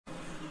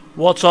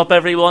What's up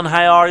everyone,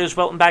 how are you?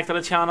 Welcome back to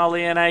the channel.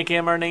 ANI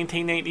Gamer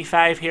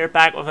 1985 here,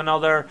 back with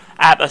another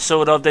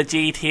episode of the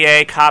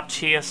GTA Cop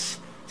Chase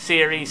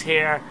series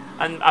here.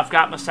 And I've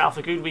got myself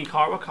a good wee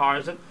car. What car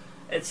is it?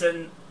 It's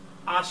an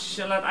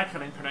Ashilet, I can't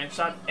even pronounce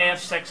that,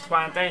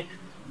 F620.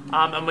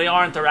 And we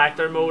are in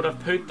director mode. I've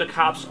put the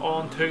cops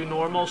on to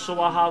normal, so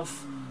I have...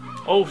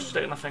 Oh,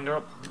 sticking my finger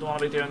up. Don't want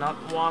to be doing that.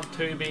 I want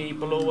to be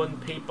blowing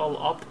people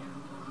up.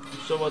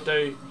 So I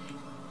do.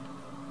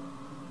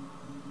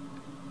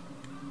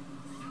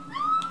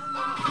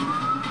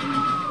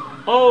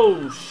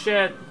 Oh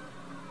shit.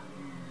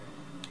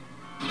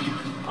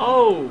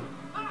 Oh.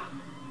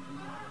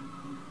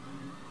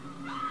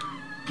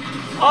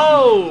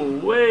 Oh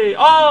wait.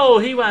 Oh,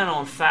 he went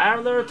on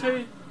fire there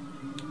too.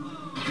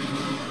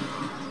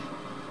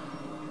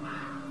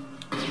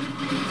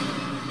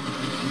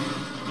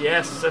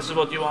 Yes, this is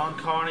what you want.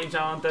 Carnage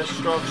and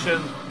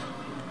destruction.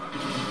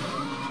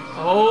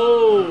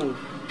 Oh.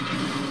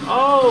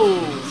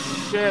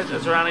 Oh shit.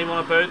 Is there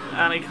anyone about?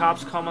 Any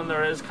cops coming?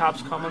 There is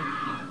cops coming.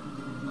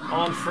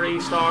 On 3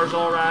 stars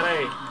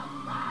already.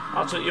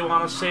 That's what you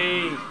want to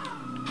see.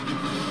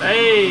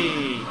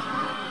 Hey!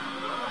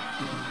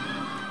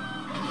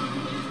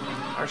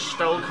 There's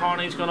still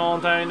carnage going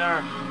on down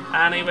there.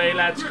 Anyway,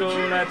 let's go,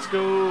 let's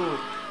go.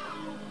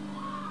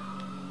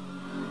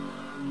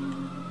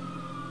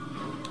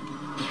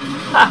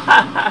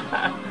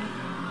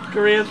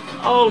 Great.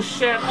 Oh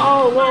shit.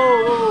 Oh,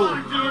 whoa, whoa.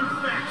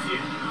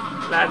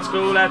 Let's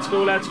go, let's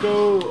go, let's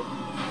go.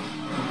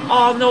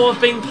 Oh no, I've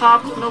been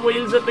popped. My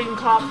wheels have been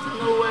popped.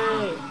 No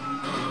way.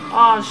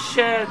 Oh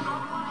shit.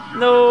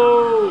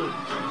 No.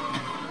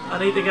 I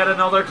need to get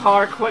another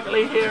car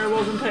quickly here.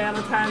 Wasn't paying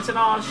attention.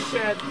 Oh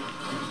shit.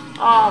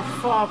 Oh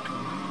fuck.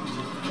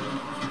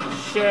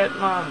 Shit,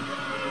 man.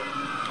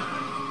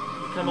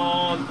 Come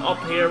on. Up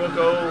here we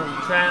go.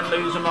 Try and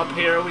lose him up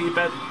here a wee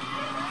bit.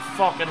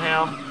 Fucking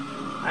hell.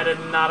 I did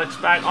not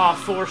expect. Oh,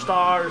 4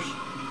 stars.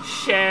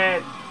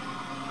 Shit.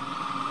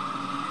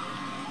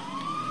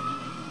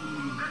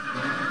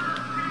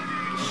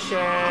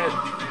 Shit.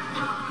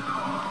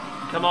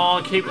 Come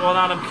on, keep going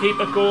at him, keep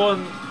it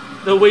going.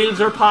 The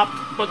wheels are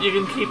popped, but you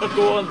can keep it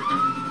going.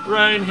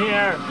 Round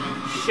here.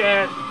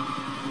 Shit.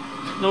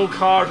 No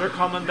cars are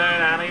coming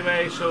down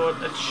anyway, so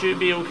it should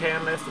be okay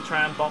unless they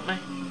try and bump me.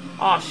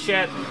 Oh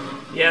shit.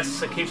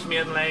 Yes, it keeps me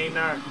in lane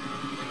there.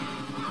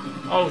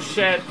 Oh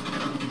shit.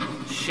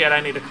 Shit,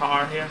 I need a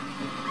car here.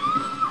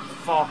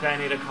 Fuck, I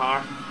need a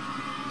car.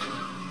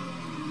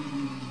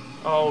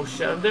 Oh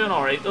shit, I'm doing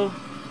alright though.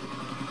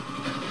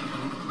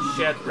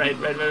 Shit, right,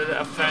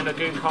 I found a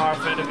good car,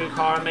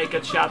 make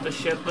it shot the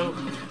shit though.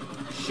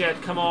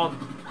 Shit, come on,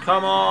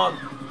 come on.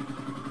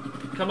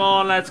 Come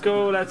on, let's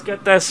go, let's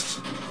get this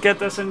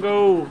and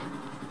go.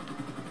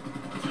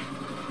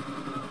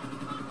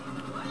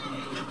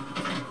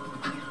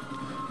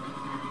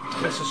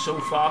 This is so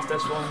fast,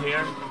 this one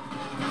here.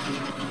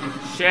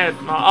 Shit,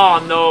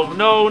 oh no,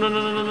 no, no, no,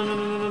 no, no, no,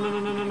 no, no,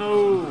 no, no,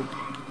 no.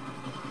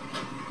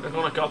 They're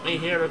gonna gut me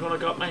here, they're gonna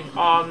gut me.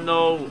 Oh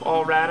no,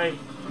 already.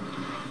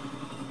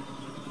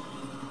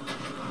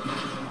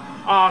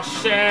 Oh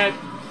shit!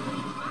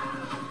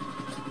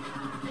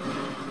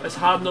 This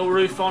had no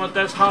roof on it,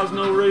 this has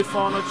no roof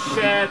on it,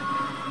 shit!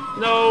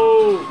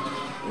 No!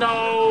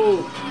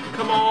 No!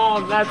 Come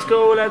on, let's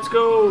go, let's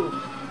go!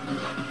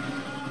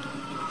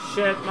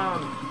 Shit, man.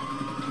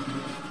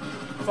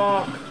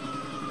 Fuck.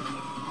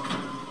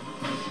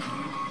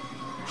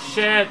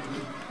 Shit!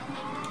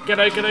 Get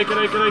out, get out, get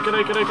out, get out, get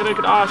out, get out, get out,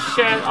 get out! Oh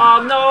shit!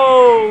 Oh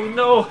no!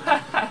 No!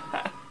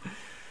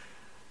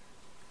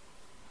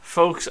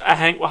 Folks, I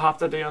think we'll have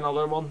to do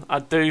another one. I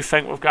do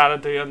think we've got to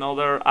do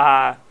another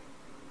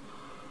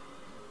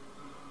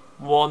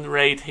one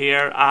right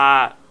here.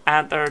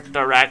 Enter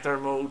director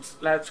mode.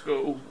 Let's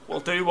go.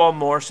 We'll do one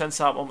more since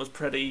that one was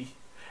pretty...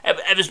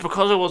 It was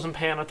because I wasn't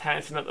paying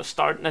attention at the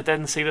start and I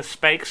didn't see the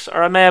spikes.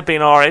 Or I may have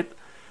been alright.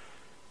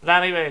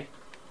 But anyway.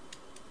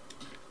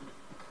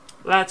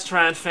 Let's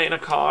try and find a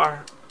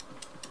car.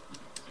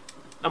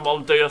 And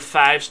we'll do a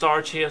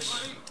 5-star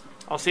chase.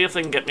 I'll see if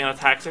they can get me in a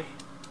taxi.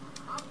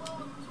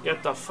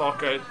 Get the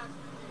fuck out.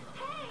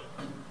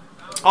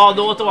 Oh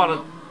no, I don't want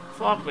to.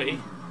 Fuck me.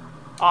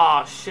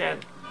 Oh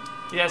shit.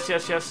 Yes,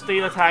 yes, yes.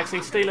 Steal a taxi.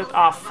 Steal it.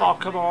 Ah, fuck.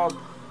 Come on.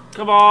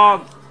 Come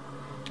on.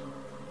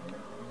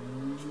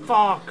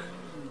 Fuck.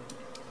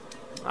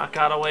 That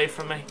got away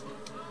from me.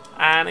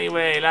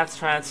 Anyway, let's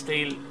try and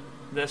steal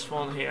this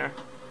one here.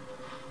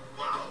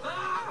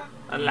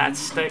 And let's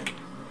stick.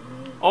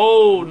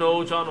 Oh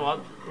no, John,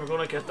 what? We're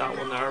gonna get that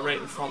one there right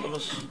in front of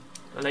us.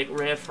 The like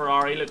red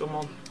Ferrari looking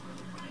one.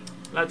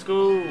 Let's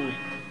go.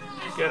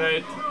 Get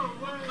out.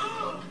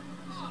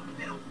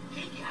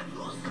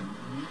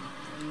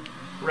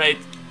 Right.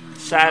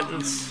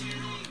 Sentence.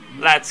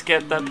 Let's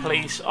get the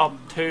police up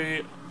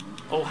to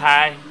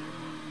Ohio.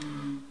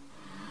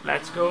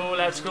 Let's go,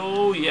 let's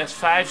go. Yes,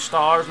 5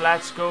 stars.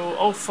 Let's go.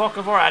 Oh fuck,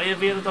 I've already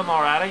evaded them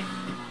already.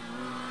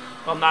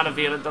 Well, not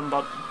evaded them,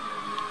 but...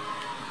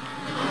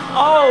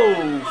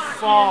 Oh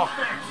fuck.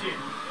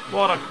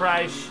 What a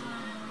crash.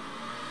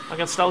 I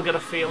can still get a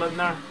feel in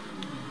there.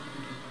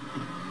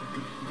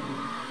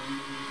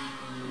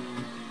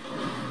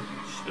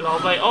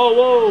 Lovely. Oh,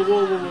 whoa,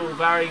 whoa, whoa, whoa.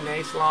 Very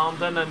nice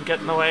landing and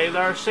getting away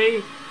there.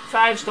 See?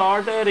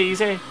 5-star, dead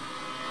easy.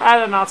 Ah,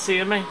 they're not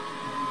seeing me.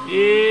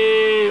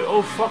 Yeah.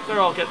 Oh, fuck, they're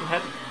all getting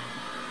hit.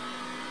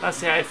 Let's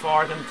see how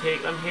far I can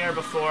take them here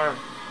before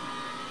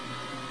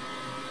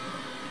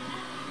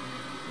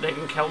they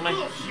can kill me.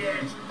 Oh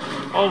shit!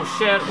 Oh,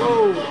 shit.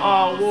 Whoa.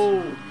 Oh,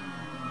 whoa.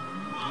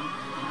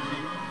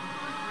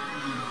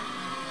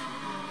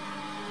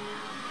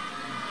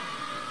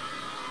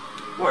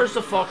 Where's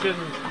the fucking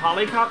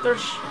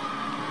helicopters?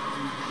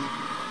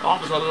 Oh,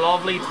 it was a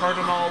lovely turn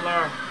and all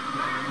there.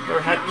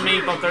 They're hitting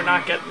me, but they're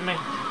not getting me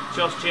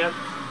just yet.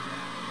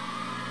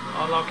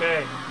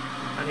 Unlucky.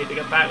 I need to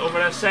get back over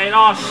this side.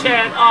 Oh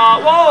shit!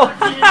 Oh, whoa!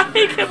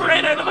 He came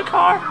right out of the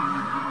car.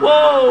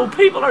 Whoa!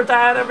 People are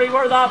dying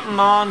everywhere. That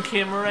man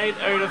came right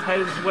out of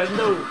his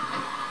window.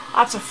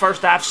 That's the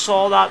first I've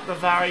saw that in a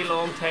very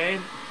long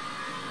time.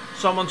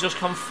 Someone just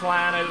come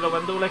flying out of the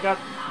window like that.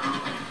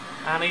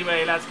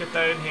 Anyway, let's get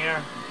down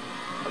here.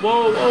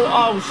 Whoa! Whoa!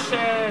 Oh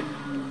shit!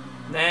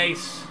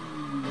 Nice.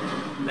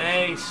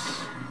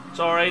 Nice. It's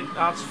alright.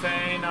 That's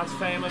fine. That's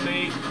fine with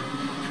me.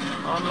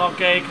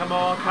 Unlucky. Come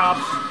on,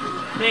 cops.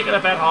 Make it a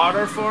bit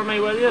harder for me,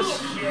 will you? Oh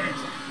shit!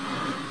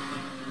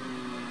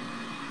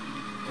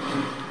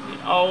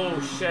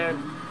 Oh shit.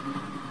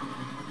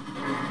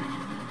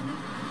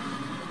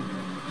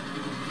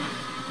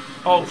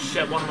 Oh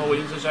shit, one of my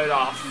wheels is out.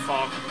 Oh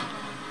fuck.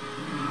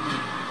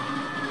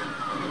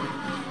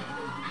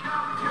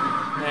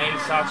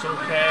 Nice, that's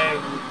okay.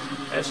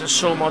 This is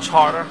so much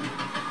harder.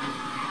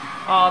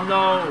 Oh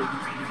no.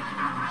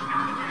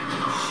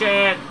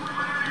 Shit.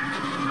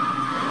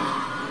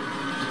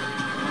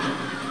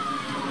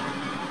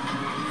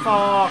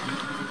 Fuck.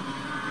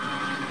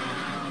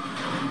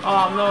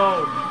 Oh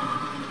no.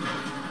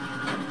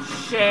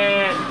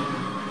 Shit.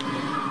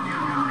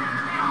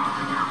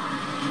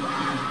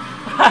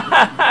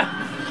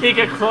 He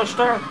get crushed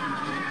there.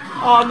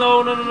 Oh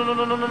no, no, no, no,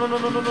 no, no, no, no, no,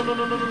 no, no, no, no,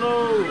 no, no,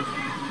 no.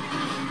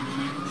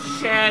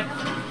 Shit.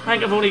 I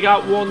think I've only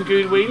got one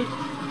good wheel.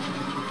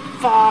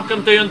 Fuck,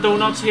 I'm doing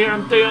donuts here.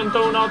 I'm doing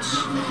donuts.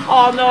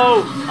 Oh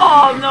no.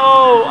 Oh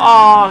no.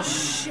 Oh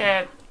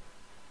shit.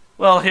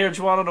 Well, here, do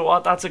you want to know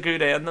what? That's a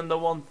good ending, the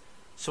one.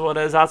 So it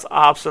is. That's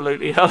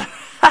absolutely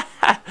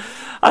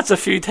that's a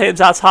few times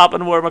that's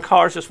happened where my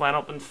cars just went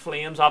up in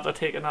flames after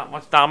taking that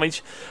much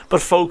damage.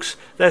 But folks,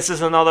 this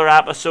is another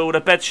episode,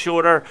 a bit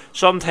shorter.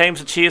 Sometimes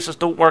the chases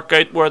don't work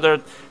out where they're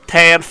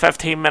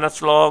 10-15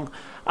 minutes long.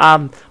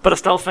 But I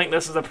still think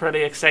this is a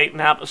pretty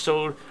exciting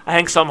episode. I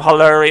think some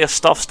hilarious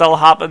stuff still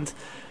happened.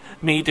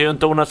 Me doing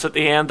donuts at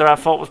the end there I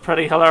thought was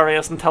pretty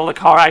hilarious until the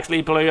car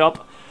actually blew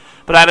up.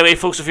 But anyway,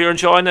 folks, if you're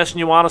enjoying this and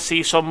you want to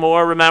see some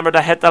more, remember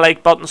to hit the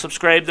like button,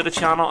 subscribe to the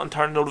channel, and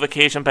turn the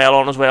notification bell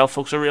on as well,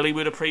 folks. I really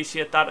would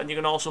appreciate that. And you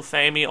can also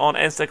find me on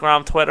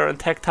Instagram, Twitter, and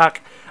TikTok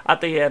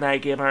at the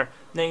Gamer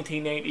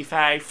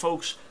 1995.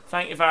 Folks,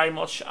 thank you very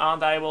much,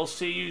 and I will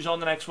see you on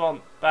the next one.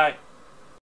 Bye.